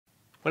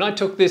When I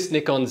took this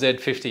Nikon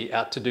Z50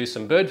 out to do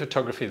some bird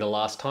photography the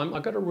last time, I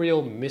got a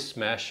real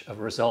mishmash of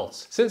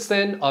results. Since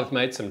then, I've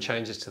made some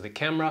changes to the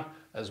camera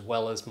as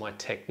well as my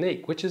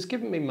technique, which has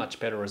given me much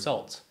better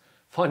results.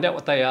 Find out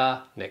what they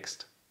are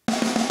next.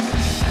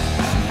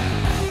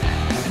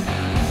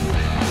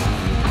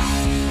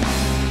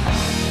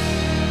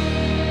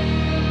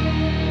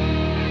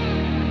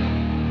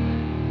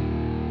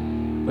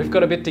 We've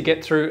got a bit to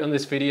get through in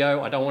this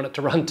video. I don't want it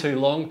to run too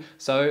long,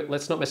 so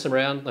let's not mess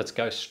around. Let's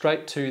go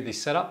straight to the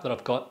setup that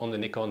I've got on the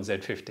Nikon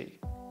Z50.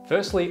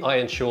 Firstly, I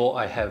ensure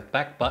I have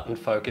back button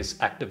focus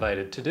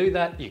activated. To do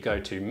that, you go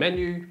to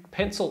Menu,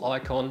 Pencil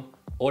Icon,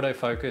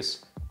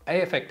 Autofocus,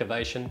 AF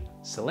Activation,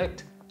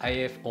 select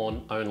AF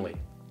On Only.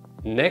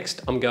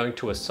 Next, I'm going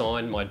to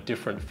assign my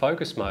different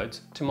focus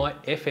modes to my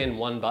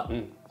FN1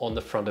 button on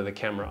the front of the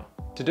camera.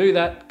 To do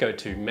that, go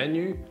to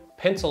Menu,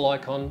 Pencil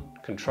Icon,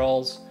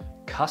 Controls,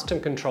 Custom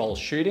Controls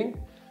Shooting,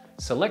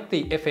 select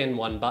the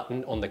FN1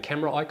 button on the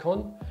camera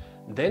icon,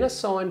 then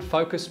assign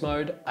focus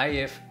mode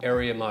AF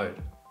Area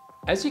Mode.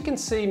 As you can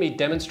see me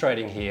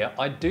demonstrating here,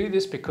 I do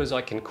this because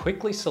I can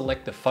quickly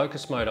select the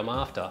focus mode I'm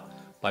after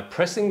by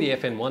pressing the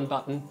FN1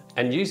 button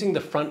and using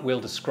the front wheel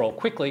to scroll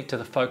quickly to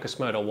the focus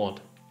mode I want.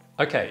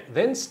 Okay,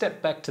 then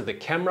step back to the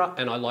camera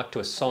and I like to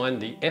assign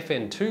the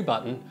FN2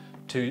 button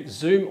to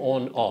Zoom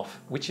On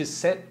Off, which is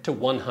set to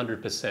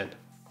 100%.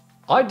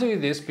 I do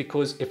this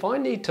because if I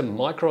need to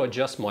micro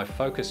adjust my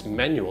focus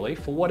manually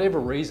for whatever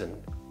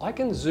reason, I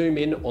can zoom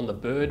in on the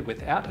bird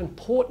without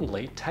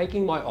importantly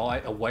taking my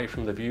eye away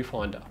from the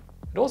viewfinder.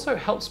 It also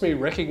helps me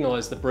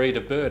recognize the breed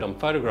of bird I'm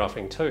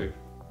photographing too.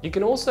 You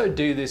can also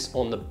do this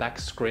on the back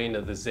screen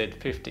of the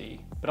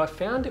Z50, but I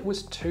found it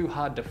was too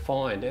hard to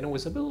find and it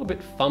was a little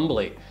bit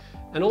fumbly.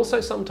 And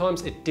also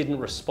sometimes it didn't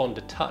respond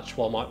to touch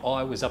while my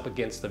eye was up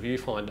against the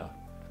viewfinder.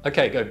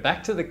 Okay, go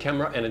back to the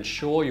camera and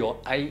ensure your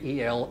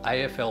AEL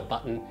AFL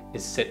button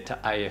is set to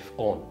AF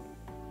on.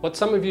 What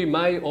some of you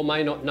may or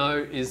may not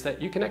know is that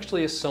you can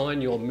actually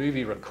assign your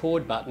movie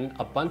record button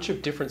a bunch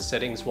of different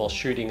settings while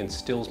shooting in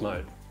stills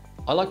mode.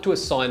 I like to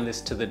assign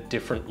this to the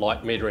different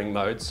light metering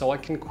modes so I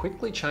can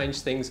quickly change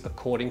things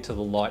according to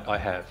the light I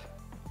have.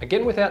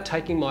 Again, without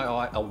taking my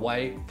eye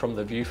away from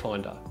the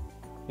viewfinder.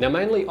 Now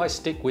mainly I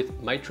stick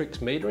with matrix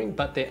metering,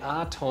 but there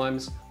are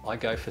times I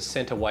go for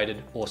center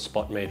weighted or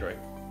spot metering.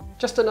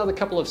 Just another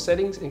couple of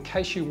settings in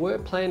case you were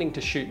planning to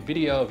shoot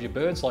video of your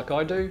birds like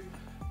I do.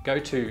 Go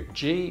to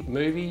G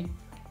Movie,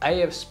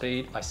 AF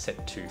Speed I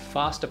set to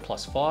Faster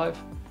 +5,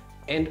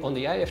 and on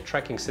the AF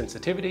Tracking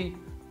Sensitivity,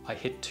 I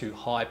hit to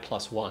High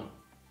 +1.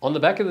 On the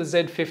back of the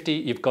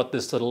Z50, you've got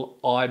this little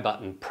I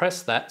button.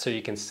 Press that so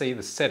you can see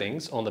the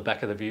settings on the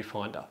back of the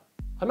viewfinder.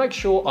 I make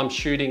sure I'm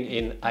shooting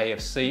in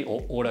AFC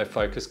or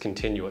autofocus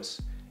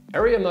continuous.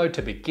 Area mode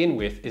to begin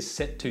with is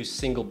set to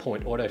single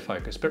point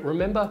autofocus, but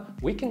remember,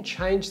 we can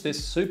change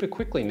this super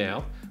quickly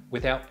now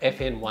with our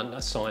FN1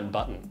 assigned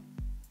button.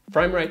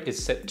 Frame rate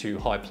is set to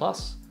high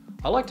plus.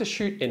 I like to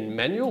shoot in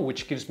manual,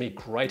 which gives me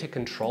greater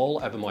control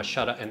over my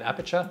shutter and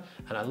aperture,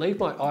 and I leave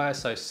my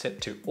ISO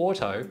set to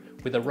auto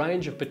with a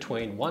range of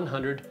between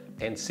 100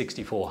 and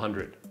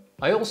 6400.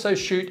 I also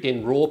shoot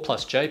in RAW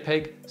plus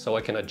JPEG, so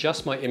I can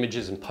adjust my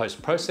images in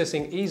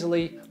post-processing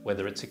easily,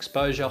 whether it's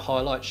exposure,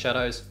 highlight,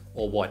 shadows,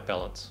 or white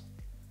balance.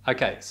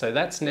 Okay, so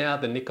that's now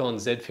the Nikon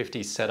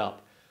Z50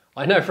 setup.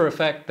 I know for a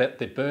fact that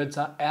the birds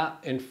are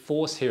out in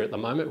force here at the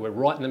moment. We're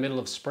right in the middle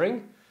of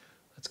spring.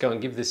 Let's go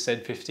and give this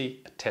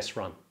Z50 a test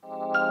run.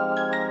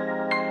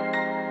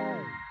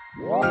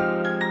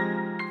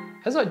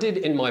 As I did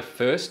in my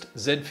first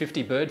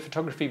Z50 bird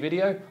photography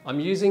video, I'm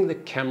using the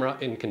camera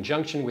in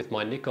conjunction with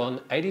my Nikon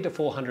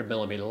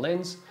 80-400mm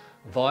lens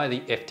via the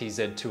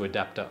FTZ2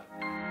 adapter.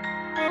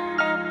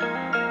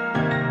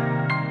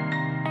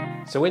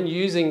 So when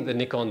using the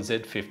Nikon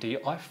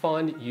Z50, I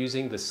find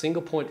using the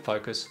single point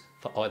focus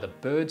for either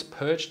birds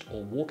perched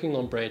or walking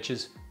on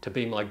branches to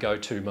be my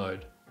go-to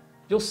mode.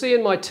 You'll see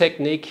in my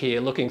technique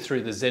here, looking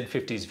through the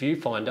Z50's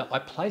viewfinder, I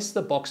place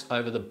the box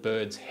over the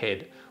bird's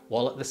head,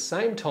 while at the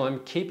same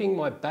time keeping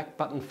my back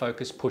button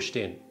focus pushed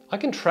in. I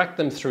can track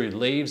them through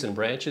leaves and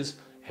branches,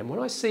 and when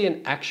I see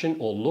an action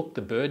or look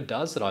the bird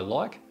does that I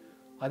like,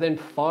 I then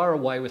fire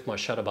away with my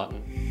shutter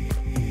button.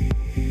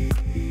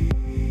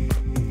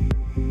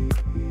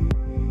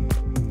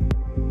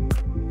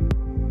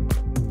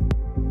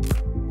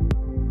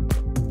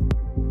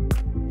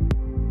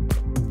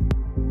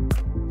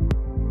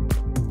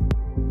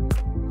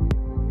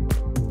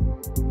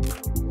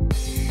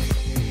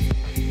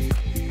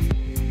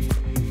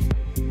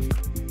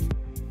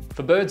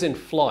 For birds in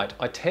flight,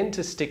 I tend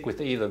to stick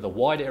with either the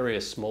wide area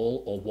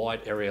small or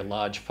wide area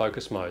large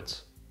focus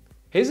modes.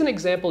 Here's an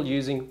example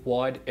using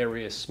wide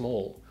area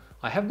small.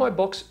 I have my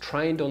box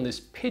trained on this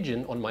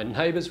pigeon on my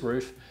neighbour's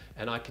roof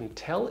and I can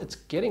tell it's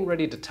getting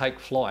ready to take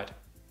flight.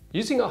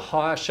 Using a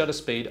higher shutter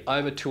speed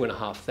over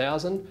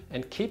 2,500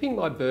 and keeping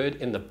my bird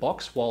in the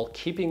box while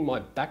keeping my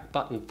back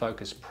button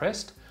focus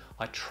pressed,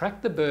 I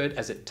track the bird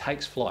as it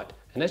takes flight.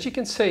 And as you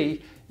can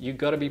see, you've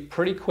got to be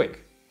pretty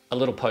quick. A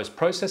little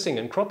post-processing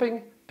and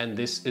cropping, and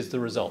this is the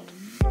result.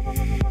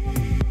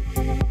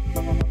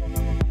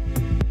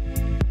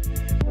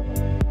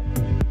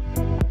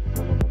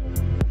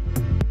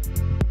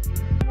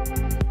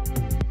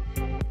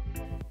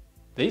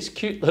 These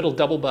cute little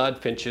double-barred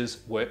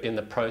finches were in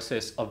the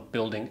process of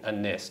building a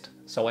nest.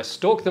 So I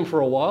stalked them for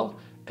a while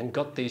and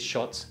got these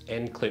shots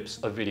and clips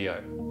of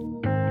video.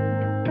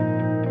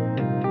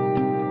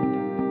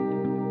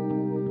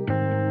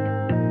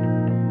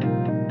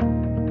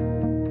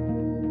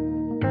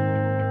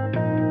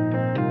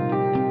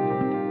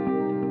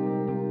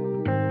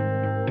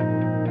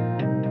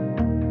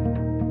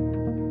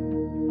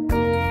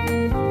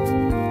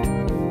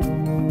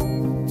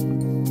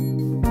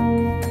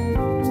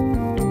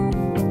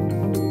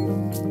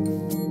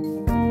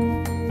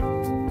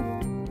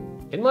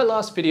 In my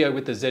last video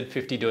with the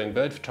Z50 doing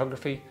bird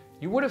photography,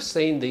 you would have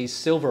seen these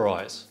silver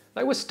eyes.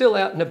 They were still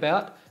out and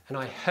about, and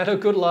I had a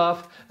good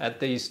laugh at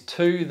these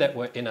two that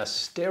were in a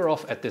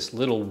stare-off at this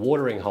little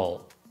watering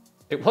hole.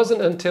 It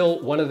wasn't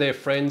until one of their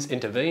friends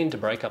intervened to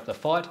break up the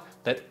fight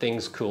that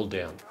things cooled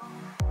down.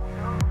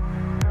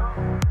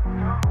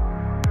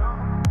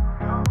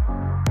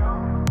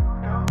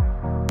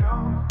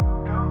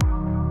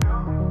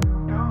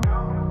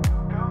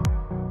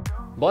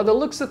 By the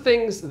looks of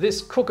things,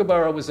 this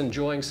kookaburra was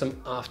enjoying some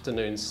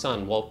afternoon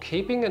sun while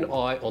keeping an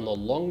eye on the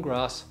long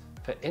grass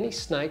for any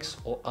snakes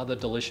or other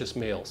delicious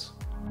meals.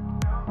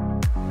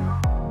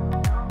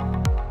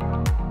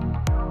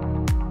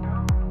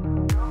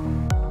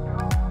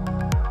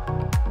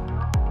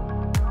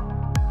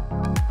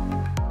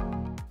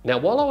 Now,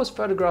 while I was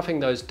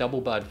photographing those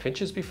double-barred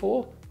finches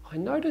before, I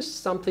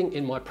noticed something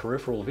in my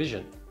peripheral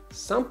vision.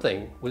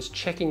 Something was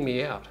checking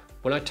me out.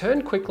 When I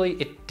turned quickly,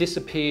 it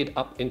disappeared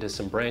up into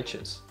some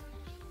branches.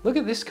 Look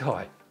at this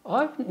guy.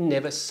 I've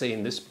never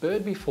seen this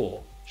bird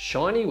before,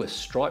 shiny with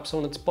stripes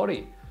on its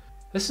body.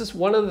 This is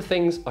one of the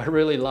things I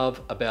really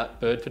love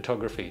about bird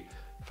photography.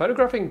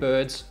 Photographing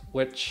birds,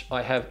 which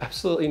I have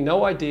absolutely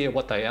no idea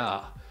what they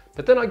are,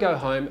 but then I go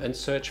home and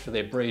search for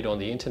their breed on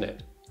the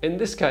internet. In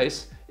this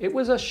case, it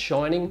was a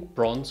shining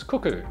bronze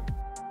cuckoo.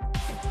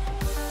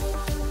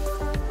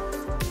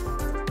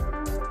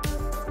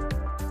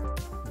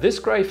 This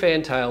grey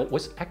fantail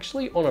was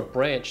actually on a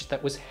branch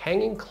that was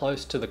hanging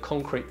close to the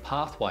concrete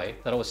pathway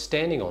that I was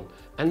standing on,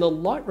 and the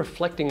light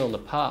reflecting on the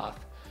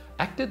path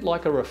acted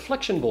like a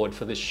reflection board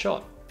for this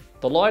shot.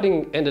 The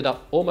lighting ended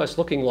up almost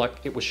looking like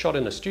it was shot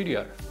in a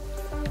studio.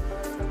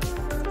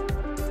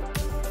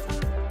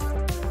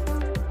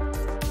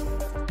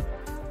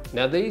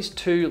 Now, these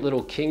two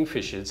little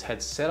kingfishers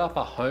had set up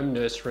a home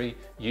nursery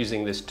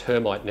using this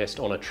termite nest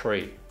on a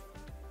tree.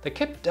 They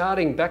kept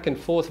darting back and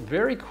forth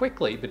very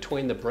quickly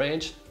between the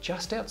branch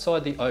just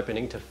outside the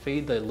opening to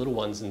feed their little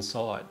ones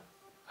inside.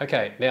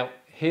 Okay, now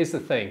here's the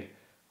thing.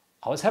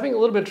 I was having a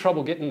little bit of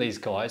trouble getting these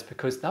guys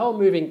because they were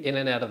moving in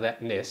and out of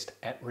that nest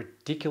at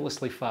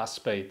ridiculously fast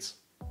speeds.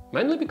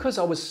 Mainly because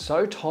I was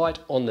so tight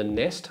on the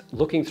nest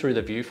looking through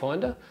the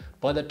viewfinder,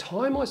 by the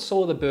time I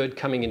saw the bird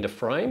coming into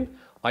frame,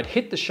 I'd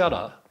hit the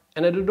shutter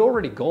and it had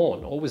already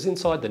gone or was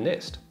inside the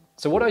nest.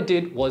 So what I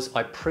did was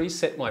I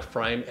preset my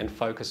frame and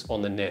focus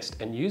on the nest,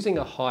 and using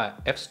a higher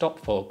f-stop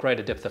for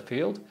greater depth of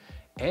field,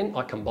 and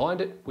I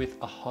combined it with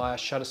a higher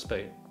shutter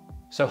speed.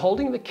 So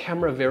holding the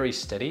camera very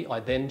steady,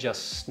 I then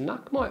just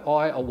snuck my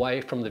eye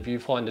away from the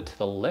viewfinder to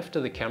the left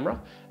of the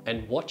camera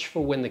and watched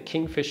for when the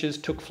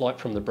kingfishers took flight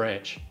from the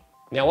branch.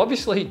 Now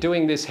obviously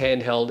doing this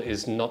handheld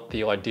is not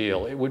the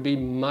ideal. It would be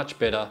much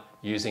better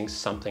using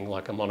something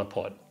like a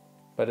monopod.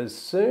 But as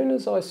soon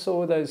as I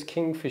saw those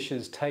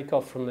kingfishers take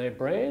off from their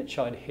branch,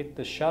 I'd hit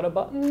the shutter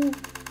button.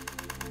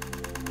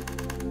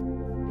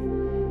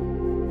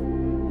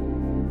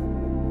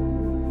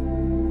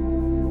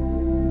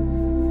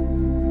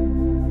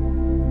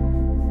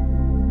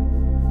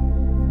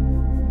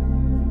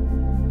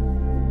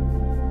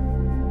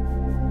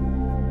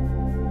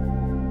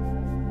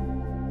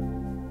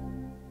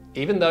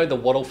 Even though the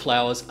wattle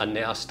flowers are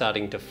now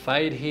starting to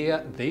fade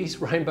here,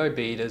 these rainbow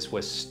beaters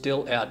were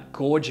still out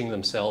gorging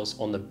themselves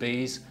on the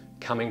bees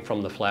coming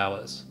from the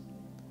flowers.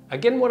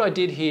 Again, what I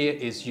did here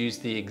is use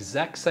the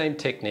exact same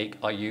technique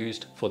I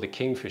used for the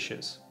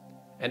kingfishers.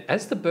 And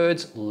as the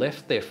birds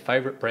left their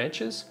favorite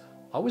branches,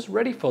 I was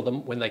ready for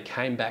them when they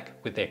came back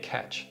with their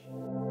catch.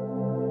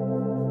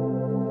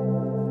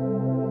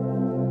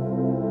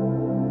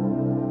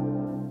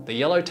 The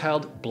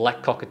yellow-tailed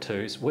black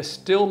cockatoos were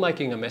still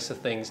making a mess of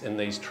things in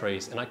these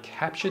trees, and I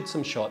captured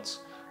some shots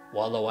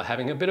while they were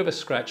having a bit of a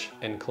scratch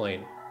and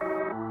clean.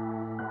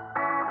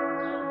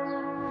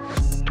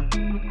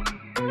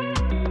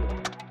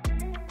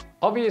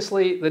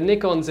 Obviously, the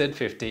Nikon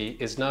Z50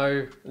 is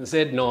no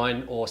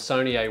Z9 or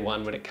Sony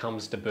A1 when it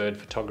comes to bird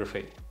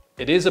photography.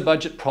 It is a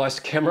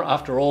budget-priced camera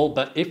after all,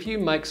 but if you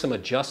make some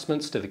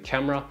adjustments to the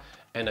camera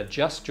and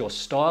adjust your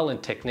style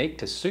and technique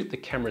to suit the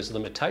camera's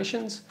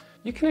limitations,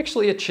 you can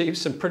actually achieve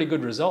some pretty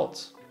good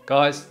results.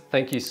 Guys,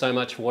 thank you so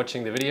much for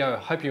watching the video. I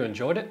hope you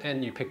enjoyed it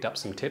and you picked up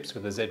some tips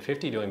with the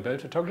Z50 doing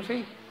bird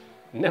photography.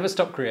 Never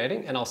stop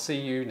creating, and I'll see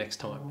you next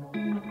time.